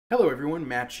Hello everyone,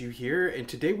 Matchu here, and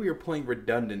today we are playing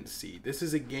Redundancy. This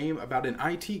is a game about an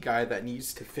IT guy that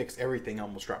needs to fix everything. I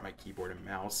almost dropped my keyboard and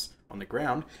mouse on the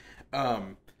ground.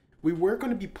 We were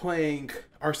going to be playing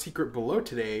Our Secret Below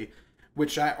today,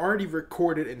 which I already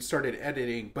recorded and started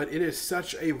editing, but it is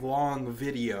such a long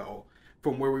video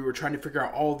from where we were trying to figure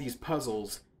out all these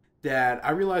puzzles that I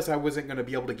realized I wasn't going to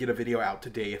be able to get a video out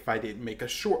today if I didn't make a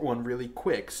short one really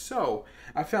quick. So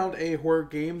I found a horror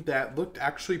game that looked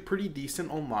actually pretty decent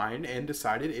online and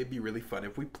decided it'd be really fun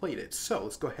if we played it. So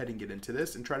let's go ahead and get into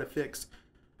this and try to fix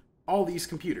all these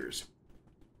computers.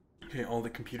 Okay, all the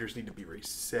computers need to be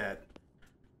reset.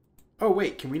 Oh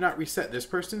wait, can we not reset this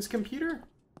person's computer?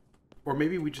 Or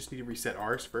maybe we just need to reset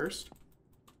ours first?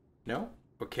 No?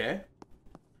 Okay.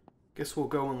 Guess we'll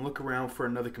go and look around for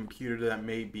another computer that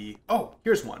may be... Oh,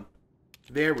 here's one.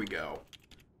 There we go.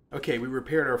 Okay, we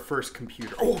repaired our first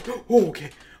computer. Oh, okay.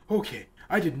 Okay.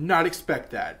 I did not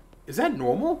expect that. Is that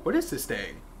normal? What is this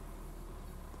thing?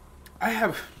 I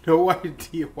have no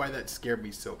idea why that scared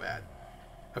me so bad.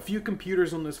 A few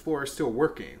computers on this floor are still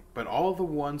working, but all the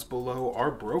ones below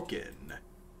are broken.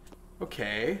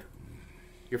 Okay.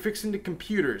 You're fixing the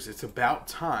computers. It's about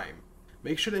time.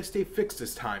 Make sure they stay fixed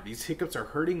this time. These hiccups are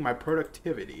hurting my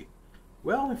productivity.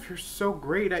 Well, if you're so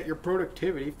great at your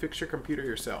productivity, fix your computer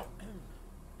yourself.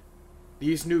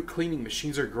 These new cleaning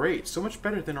machines are great. So much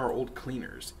better than our old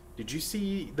cleaners. Did you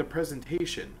see the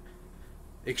presentation?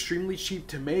 Extremely cheap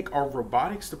to make. Our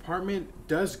robotics department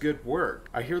does good work.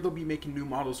 I hear they'll be making new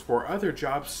models for other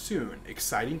jobs soon.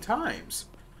 Exciting times.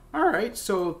 Alright,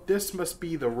 so this must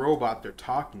be the robot they're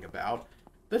talking about.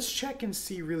 Let's check and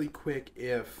see really quick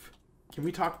if... Can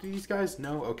we talk to these guys?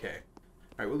 No? Okay.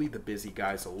 Alright, we'll leave the busy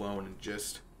guys alone and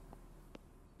just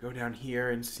go down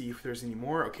here and see if there's any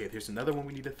more. Okay, there's another one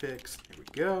we need to fix. There we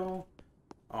go.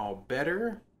 All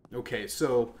better. Okay,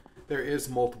 so there is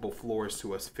multiple floors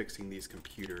to us fixing these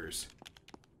computers.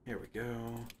 There we go.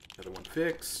 Another one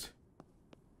fixed.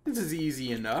 This is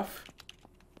easy enough.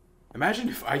 Imagine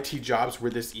if IT jobs were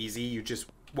this easy. You just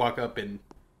walk up and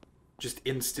just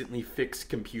instantly fix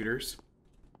computers.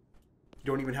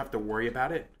 You don't even have to worry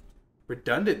about it.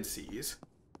 Redundancies.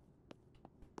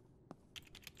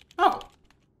 Oh.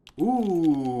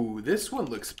 Ooh, this one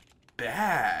looks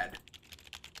bad.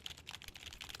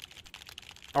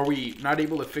 Are we not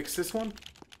able to fix this one?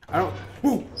 I don't...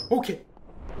 Ooh, okay.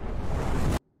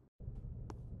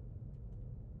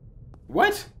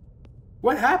 What?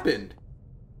 What happened?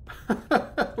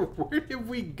 Where did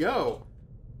we go?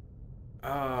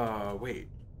 Wait.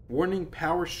 Warning,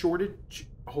 power shortage.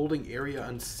 Holding area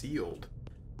unsealed.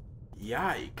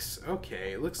 Yikes.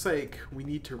 Okay, it looks like we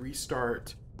need to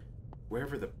restart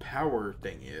wherever the power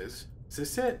thing is. Is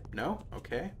this it? No?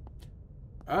 Okay.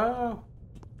 No,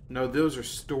 those are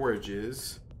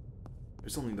storages.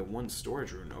 There's only the one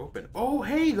storage room open. Oh,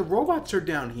 hey, the robots are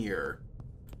down here.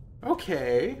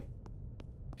 Okay.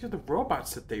 These are the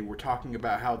robots that they were talking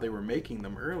about how they were making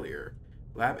them earlier.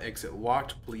 Lab exit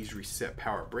locked. Please reset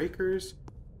power breakers.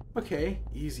 Okay,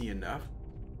 easy enough.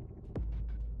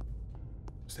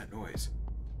 What's that noise?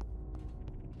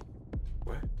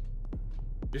 What?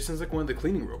 This sounds like one of the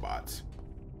cleaning robots.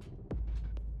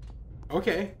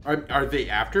 Okay. Are they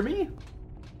after me?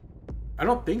 I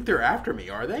don't think they're after me,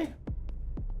 are they?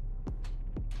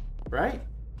 Right?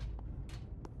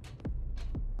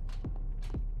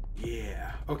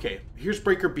 Yeah. Okay, here's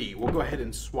breaker B. We'll go ahead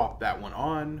and swap that one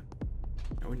on.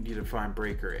 Now we need to find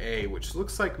breaker A, which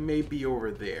looks like maybe over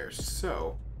there.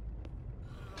 So...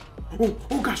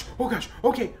 Oh gosh,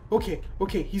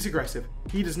 okay, he's aggressive.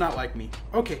 He does not like me.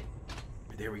 Okay,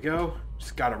 there we go.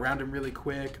 Just got around him really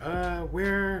quick.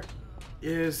 Where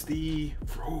is the...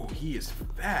 Oh, he is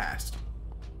fast.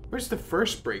 Where's the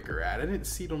first breaker at? I didn't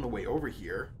see it on the way over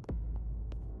here.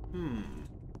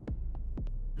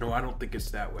 No, I don't think it's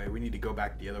that way. We need to go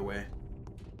back the other way.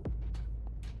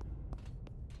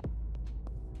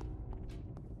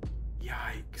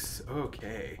 Yikes,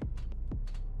 okay.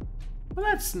 Well,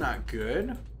 that's not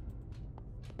good.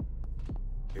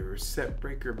 Okay, reset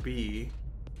breaker B.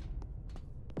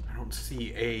 I don't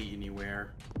see A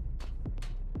anywhere.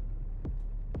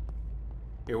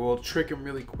 Here, we'll trick him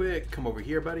really quick. Come over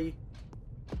here, buddy.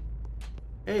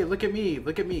 Hey, look at me.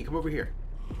 Look at me. Come over here.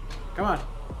 Come on.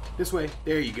 This way.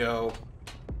 There you go.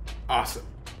 Awesome.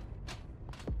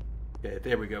 Okay,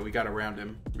 there we go. We got around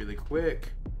him really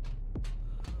quick.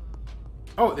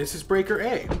 Oh, this is breaker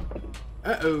A.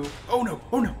 Uh-oh. Oh no.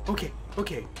 Oh no. Okay.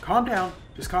 Okay. Calm down.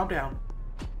 Just calm down.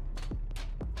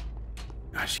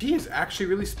 Gosh, she is actually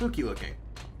really spooky looking.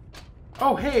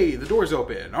 Oh, hey, the door's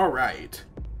open. All right.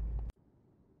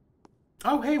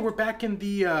 Oh, hey, we're back in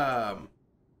the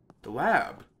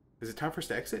lab. Is it time for us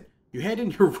to exit? You hand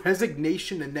in your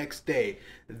resignation the next day.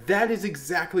 That is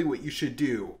exactly what you should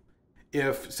do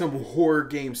if some horror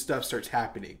game stuff starts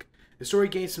happening. The story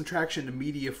gains some traction in the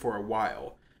media for a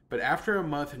while, but after a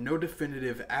month, no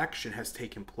definitive action has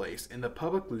taken place, and the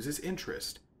public loses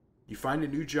interest. You find a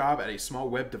new job at a small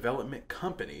web development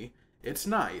company. It's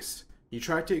nice. You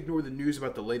try to ignore the news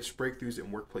about the latest breakthroughs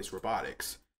in workplace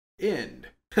robotics. End.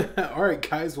 Alright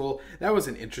guys, well, that was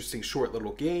an interesting short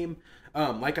little game.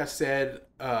 Like I said,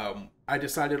 I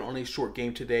decided on a short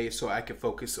game today so I could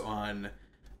focus on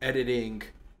editing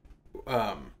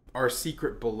our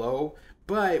secret below.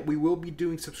 But we will be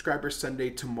doing Subscriber Sunday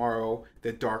tomorrow,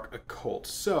 The Dark Occult.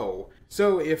 So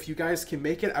if you guys can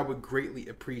make it, I would greatly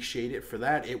appreciate it for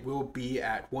that. It will be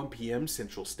at 1 p.m.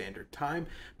 Central Standard Time.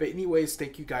 But anyways,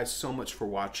 thank you guys so much for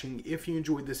watching. If you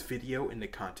enjoyed this video and the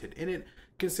content in it,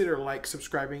 consider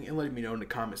subscribing, and letting me know in the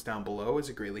comments down below, as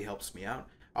it greatly helps me out.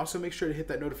 Also, make sure to hit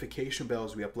that notification bell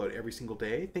as we upload every single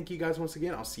day. Thank you guys once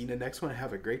again. I'll see you in the next one.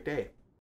 Have a great day.